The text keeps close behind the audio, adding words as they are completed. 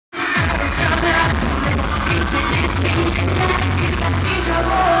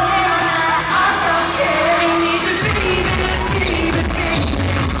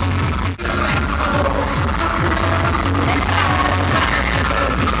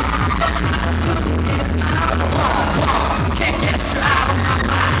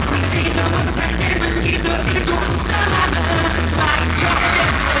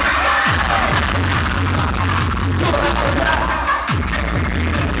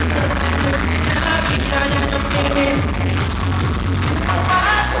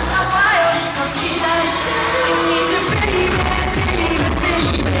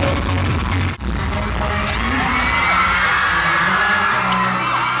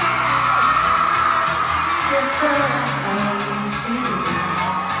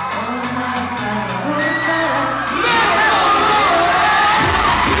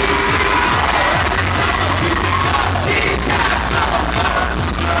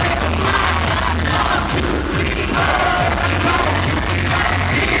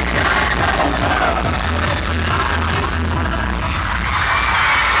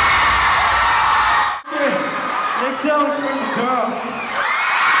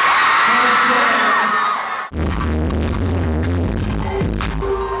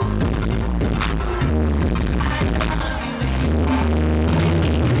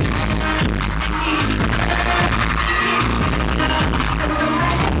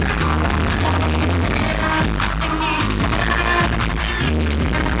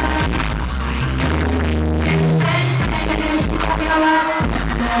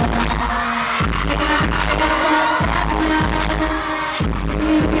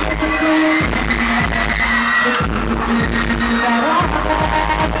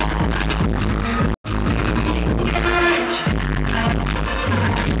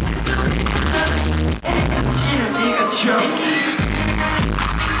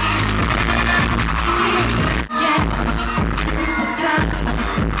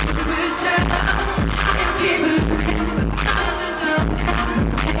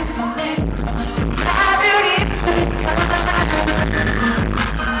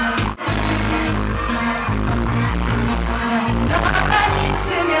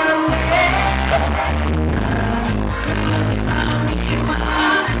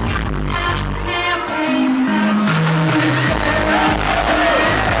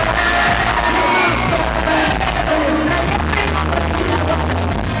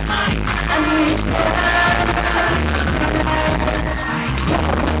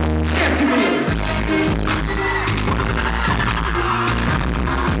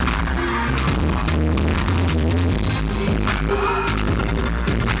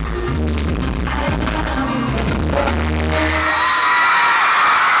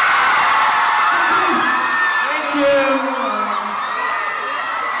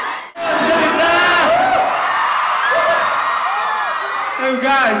Hey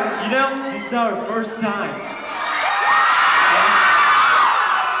guys, you know, this is our first time.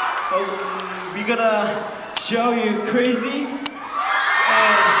 We're gonna show you crazy and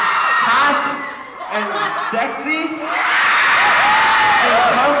hot and sexy and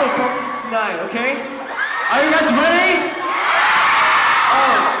powerful performance tonight, okay? Are you guys ready?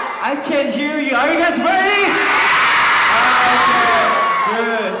 Oh, I can't hear you. Are you guys ready? Okay,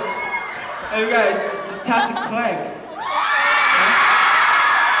 good. Hey guys, it's time to clap.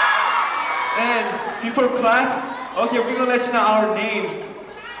 And before clap, okay, we're gonna let you know our names.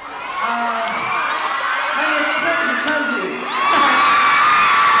 My name is Chanji.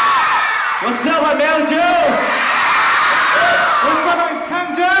 What's up, I'm L.Joe? What's up, I'm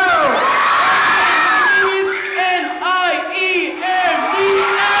Changjo? My name is N-I-E-M-E-L.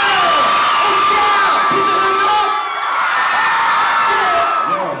 Oh yeah, put your hands up.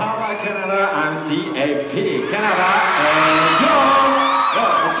 Yo, how about Canada? I'm C.A.P. Canada and yo.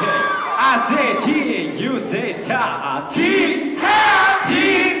 Okay. I say T, you say ta. T, ta, T,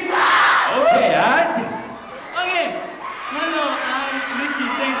 ta. Okay, and? Okay. Hello, I'm Mickey,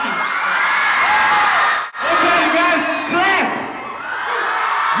 thank you. Okay, you guys, clap.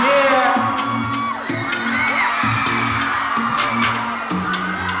 Yeah.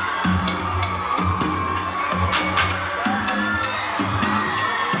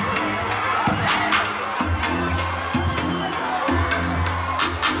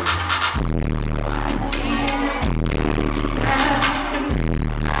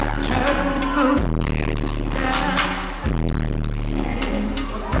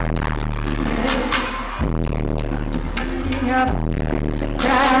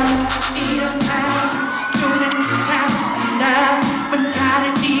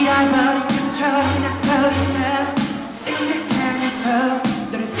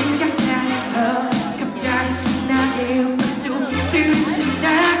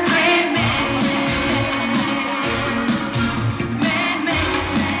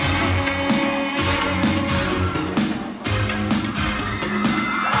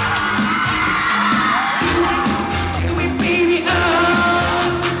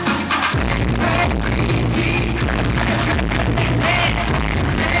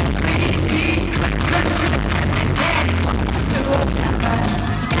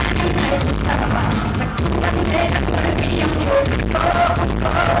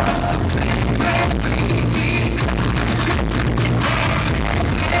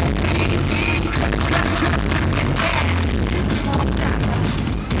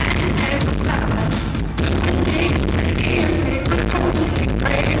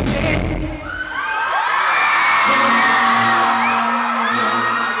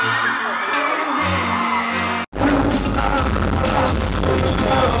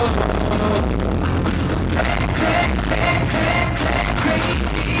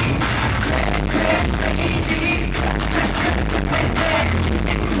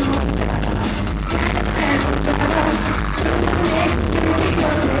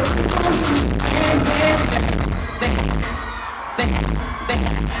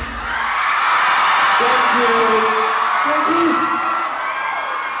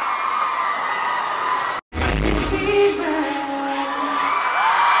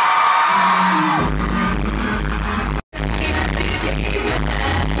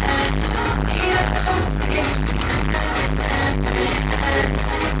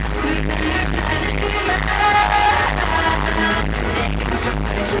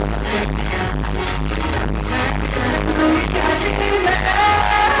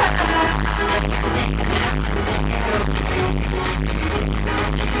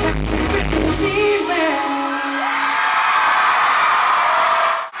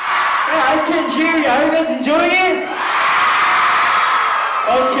 Are you guys enjoying it?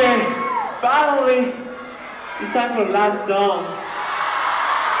 Okay, finally, it's time for the last song.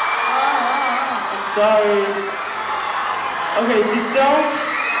 I'm sorry. Okay, this song.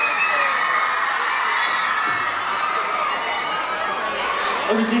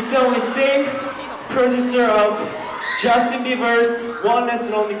 Okay, this song we sing, producer of Justin Bieber's One Less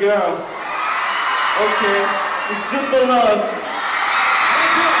Lonely Girl. Okay, it's Supa Luv.